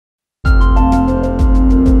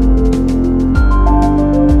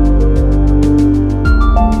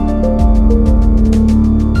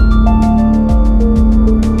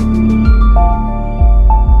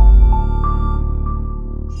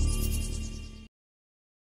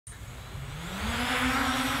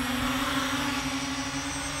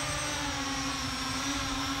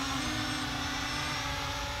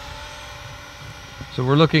So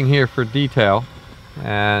we're looking here for detail,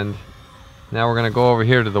 and now we're going to go over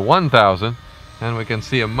here to the 1000, and we can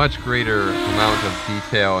see a much greater amount of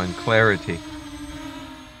detail and clarity.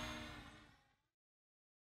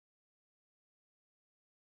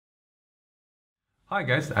 Hi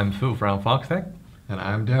guys, I'm Phil from Foxtech. And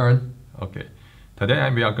I'm Darren. Okay, today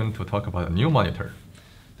we are going to talk about a new monitor.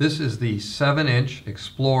 This is the 7-inch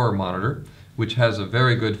Explorer monitor, which has a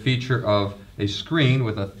very good feature of a screen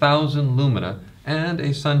with 1000 lumina and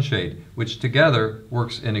a sunshade, which together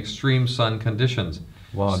works in extreme sun conditions.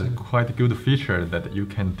 Wow, So, that's quite a good feature that you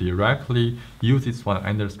can directly use this one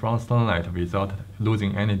under strong sunlight without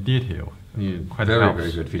losing any detail. Quite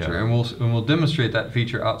very good feature, yeah. and we'll demonstrate that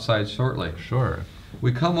feature outside shortly. Sure.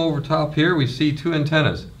 We come over top here, we see two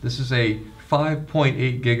antennas. This is a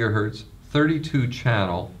 5.8 gigahertz 32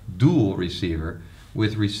 channel dual receiver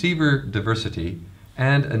with receiver diversity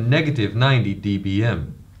and a negative 90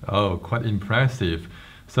 dBm. Oh, quite impressive.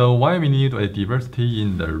 So why we need a diversity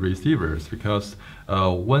in the receivers? Because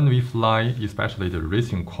when we fly, especially the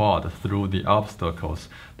racing quad, through the obstacles,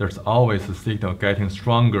 there's always a signal getting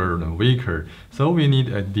stronger and weaker. So we need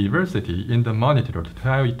a diversity in the monitor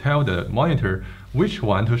to tell the monitor which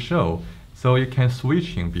one to show. So you can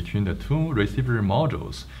switching between the two receiver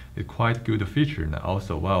modules. It's quite good feature, and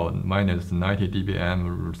also minus 90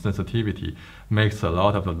 dBm sensitivity makes a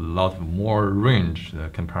lot more range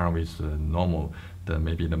compared with normal.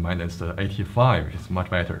 Maybe the minus 85 is much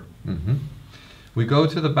better. We go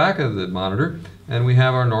to the back of the monitor and we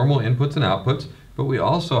have our normal inputs and outputs, but we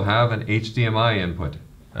also have an HDMI input.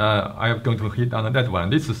 I'm going to hit on that one.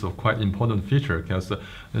 This is a quite important feature because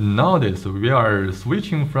nowadays we are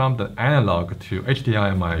switching from the analog to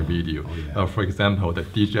HDMI video. For example, the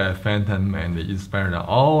DJI Phantom and the Inspire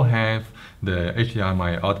all have the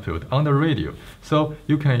HDMI output on the radio. So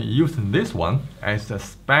you can use this one as a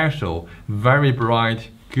special, very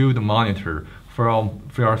bright, good monitor for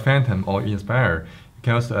your Phantom or Inspire,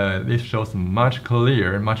 because this shows much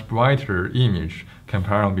clearer, much brighter image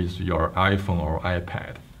compared with your iPhone or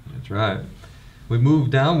iPad. That's right. We move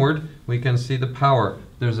downward, we can see the power.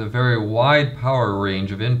 There's a very wide power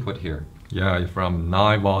range of input here. Yeah, from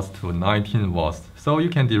 9 watts to 19 watts. So you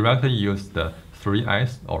can directly use the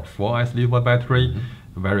 3S or 4S lithium battery,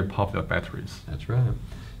 very popular batteries. That's right.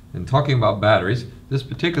 And talking about batteries, this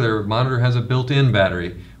particular monitor has a built-in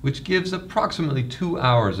battery, which gives approximately 2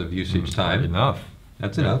 hours of usage time. Enough.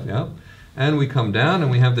 That's enough, yeah. And we come down and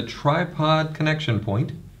we have the tripod connection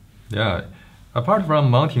point. Yeah. Apart from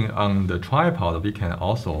mounting on the tripod, we can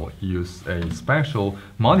also use a special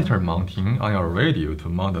monitor mounting on your radio to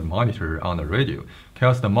mount the monitor on the radio.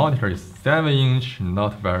 Because the monitor is 7-inch,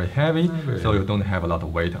 not very heavy, so you don't have a lot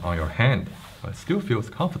of weight on your hand, but still feels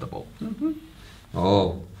comfortable.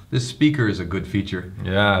 Oh, this speaker is a good feature.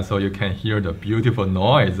 Yeah, so you can hear the beautiful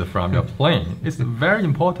noise from your plane. It's very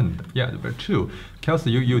important. Yeah, very true. Because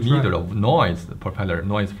you need the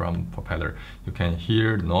noise from propeller. You can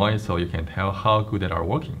hear the noise, so you can tell how good they are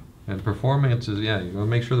working. And performance is, you want to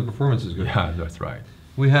make sure the performance is good. Yeah, that's right.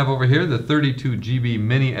 We have over here the 32 GB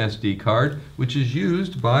mini SD card, which is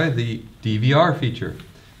used by the DVR feature.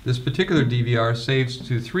 This particular DVR saves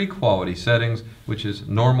to 3 quality settings, which is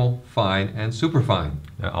normal, fine, and super fine.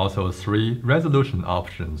 There are also 3 resolution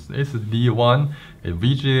options. It's D1, a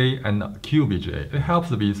VGA, and QVGA. It helps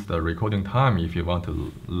with the recording time. If you want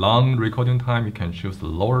a long recording time, you can choose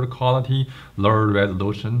lower quality, lower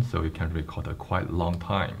resolution, so you can record a quite long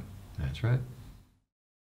time. That's right.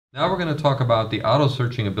 Now we're going to talk about the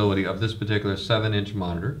auto-searching ability of this particular 7-inch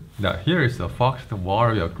monitor. Now here is the Foxtech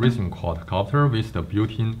Warrior racing quadcopter with the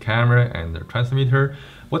built-in camera and the transmitter.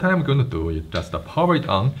 What I'm going to do is just power it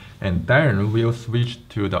on, and then we'll switch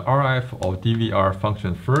to the RF or DVR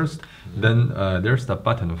function first. Then there's the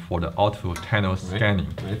button for the auto channel scanning.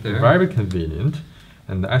 Right there. Very convenient.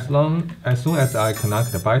 And as soon as I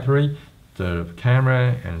connect the battery, the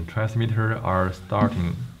camera and transmitter are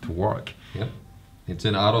starting to work. Yep. It's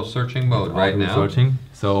in auto-searching mode right now. Auto-searching.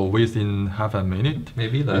 So within half a minute,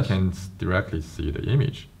 maybe less, you can directly see the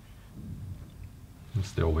image. I'm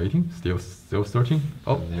still waiting, still searching.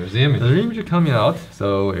 Oh, there's the image. The image coming out,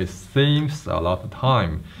 so it saves a lot of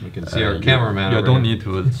time. You can see our cameraman. You don't need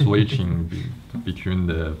to switching between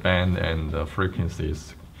the band and the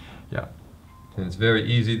frequencies. Yeah. And it's very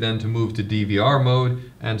easy then to move to DVR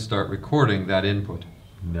mode and start recording that input.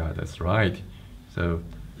 Yeah, that's right. So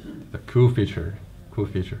the cool feature,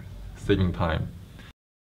 saving time.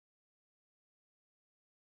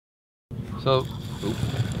 So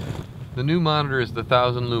the new monitor is the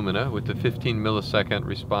 1000 lumina with the 15 millisecond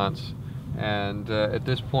response, and at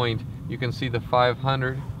this point you can see the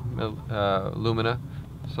 500 lumina.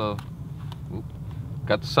 So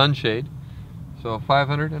got the sunshade. So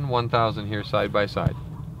 500 and 1000 here side by side.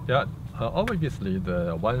 Yeah, obviously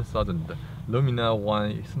the 1000 Lumina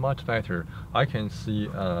one is much better. I can see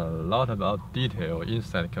a lot about detail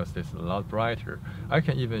inside because it's a lot brighter. I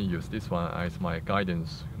can even use this one as my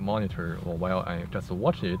guidance monitor while I just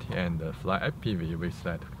watch it and fly FPV with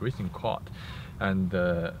that racing quad. And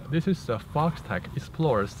this is the Foxtech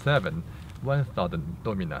Explorer 7 1000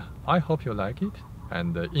 Lumina. I hope you like it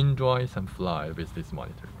and enjoy some fly with this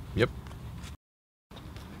monitor. Yep.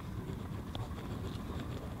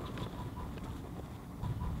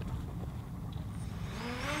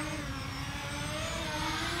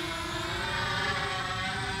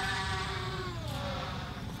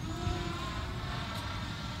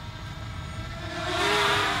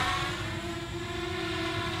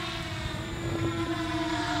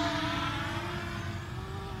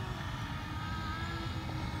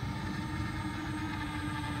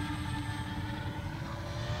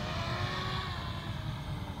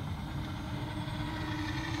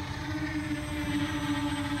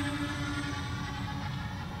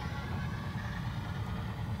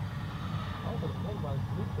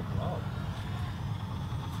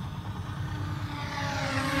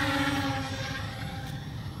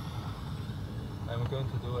 I'm going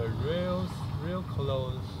to do a real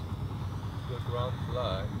close to the ground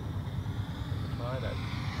fly. Try that.